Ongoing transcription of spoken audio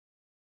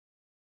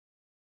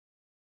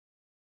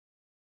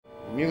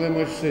Милый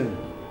мой сын,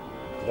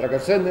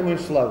 драгоценный мой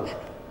Славушка,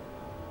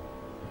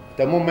 к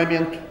тому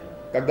моменту,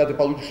 когда ты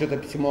получишь это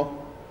письмо,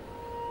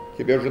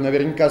 тебе уже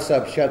наверняка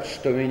сообщат,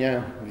 что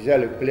меня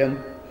взяли в плен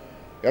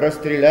и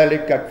расстреляли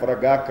как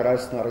врага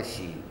Красной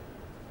России.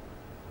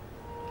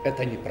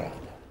 Это неправда.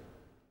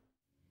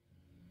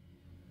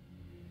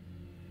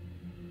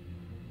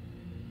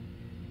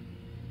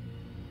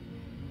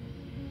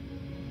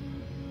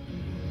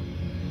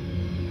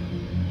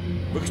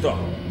 Вы кто?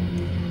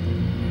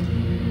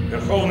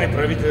 Верховный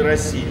правитель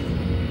России,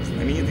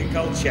 знаменитый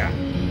Колчак.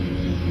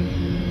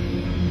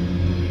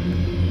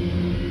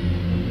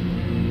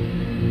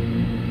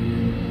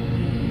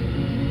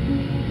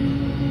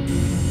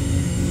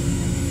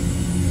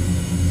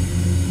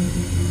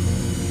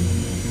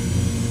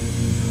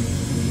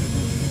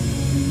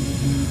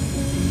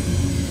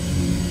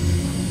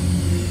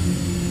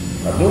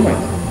 Подумайте,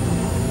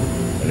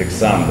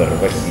 Александр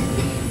Васильевич.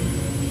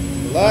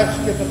 Власть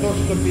 – это то,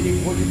 что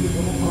переходит из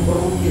рук в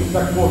руки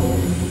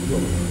законным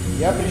путем.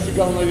 Я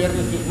присягал на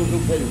верность и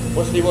служил Союзу.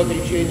 После его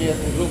отречения я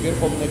служил в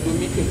Верховной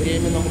Думе и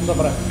Временному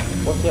собранию.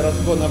 После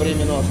разгона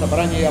Временного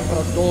собрания я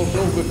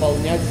продолжил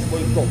выполнять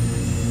свой долг.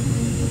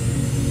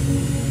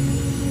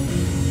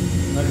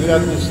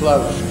 Наглядный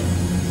Славушка,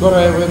 скоро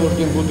я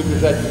вынужден буду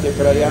бежать в те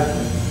края,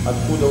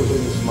 откуда уже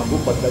не смогу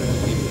подать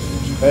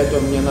привезти.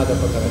 Поэтому мне надо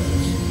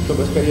поторопиться,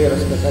 чтобы скорее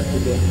рассказать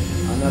тебе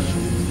о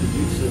нашей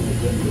экспедиции на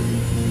землю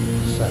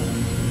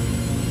Санникова.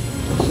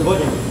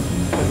 Сегодня,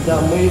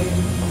 когда мы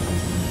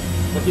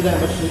покидаем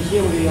большую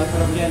землю и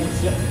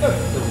отправляемся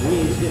в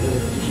неизведанное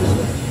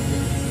путешествие.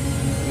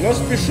 Но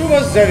спешу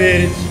вас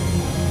заверить,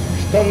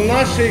 что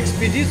наша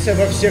экспедиция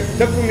во всех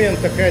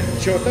документах и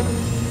отчетах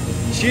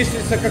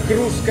числится как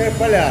русская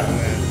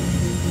полярная.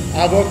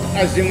 А вот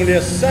о земле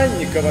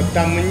Санникова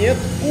там нет,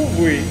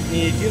 увы, ни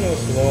единого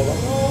слова.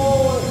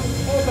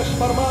 Ну, это ж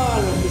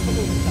формально.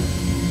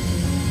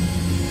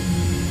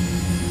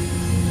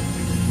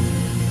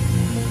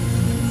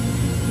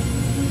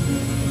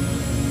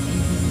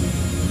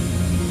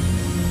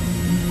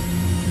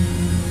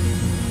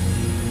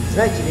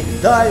 Знаете,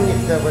 ведь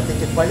дальних-то вот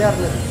этих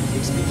полярных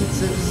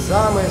экспедициях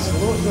самое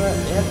сложное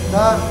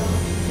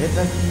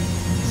это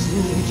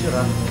зимние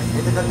вечера.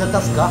 Это когда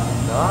тоска.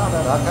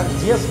 Да. Как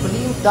где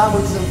сплин, там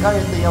и цинка.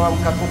 Это я вам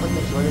как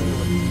опытный человек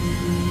говорю.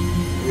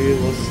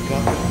 Вылазка,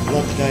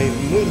 вода и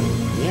мир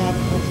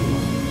необходима.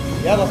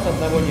 Я вас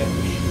одного не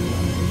отпущу.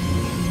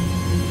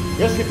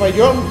 Если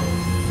пойдем,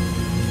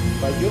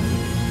 пойдем.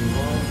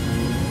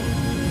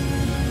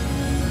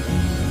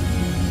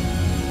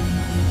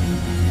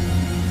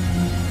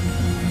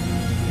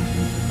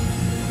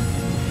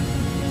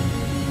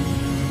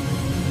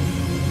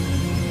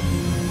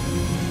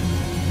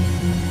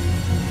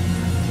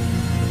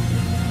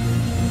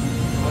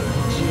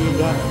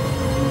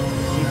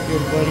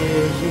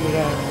 Гиберборея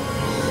земля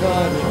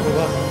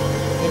Санникова.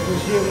 Эту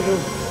землю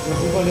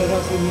называли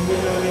разными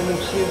именами, но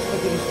все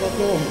сходились в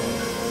одном.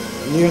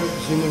 Нет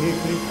земли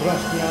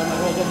прекраснее, а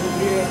народа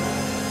мудрее,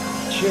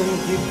 чем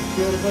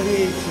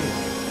гиберборейцы.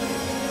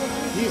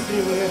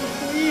 Издревле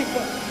их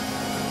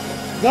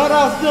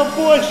гораздо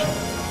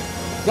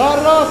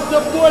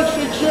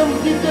больше, чем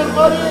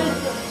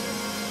гиберборейцы.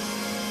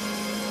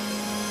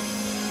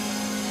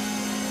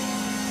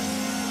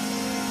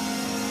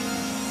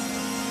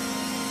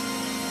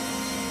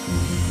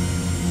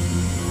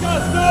 Я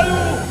знаю!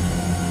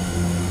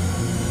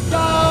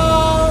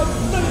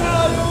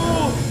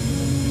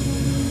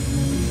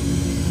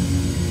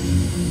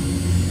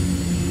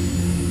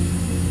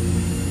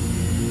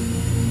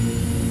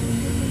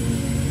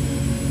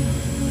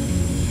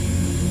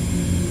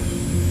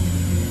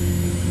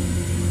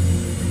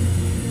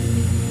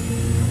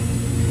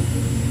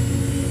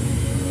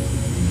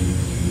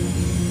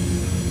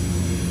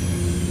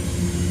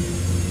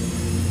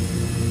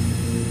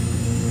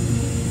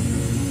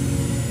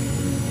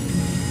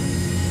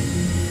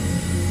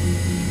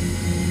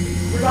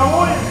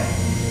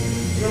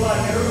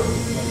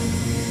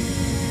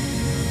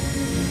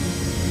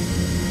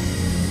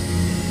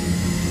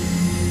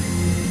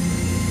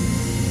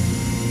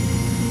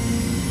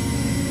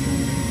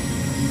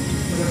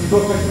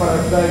 Жестокость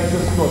порождает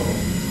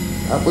жестокость.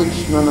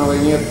 Обычно на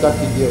войне так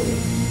и делают.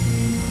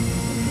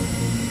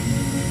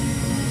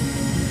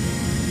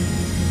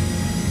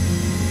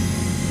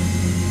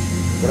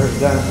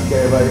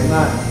 Гражданская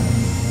война.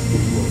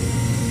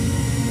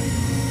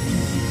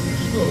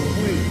 Что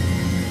вы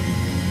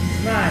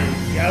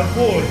знаете о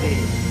боли?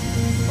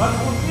 Вас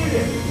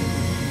купили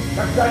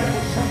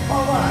когда-нибудь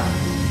шамповать?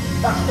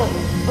 Так что вы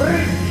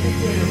брызги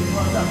летели в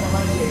глаза по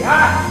а?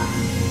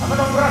 А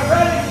потом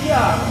бросали в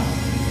яму.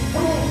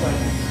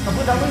 Трупами, как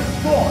будто вы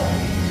сдохли,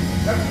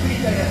 как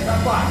битая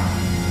собака.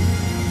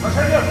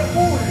 Пожалев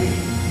пули.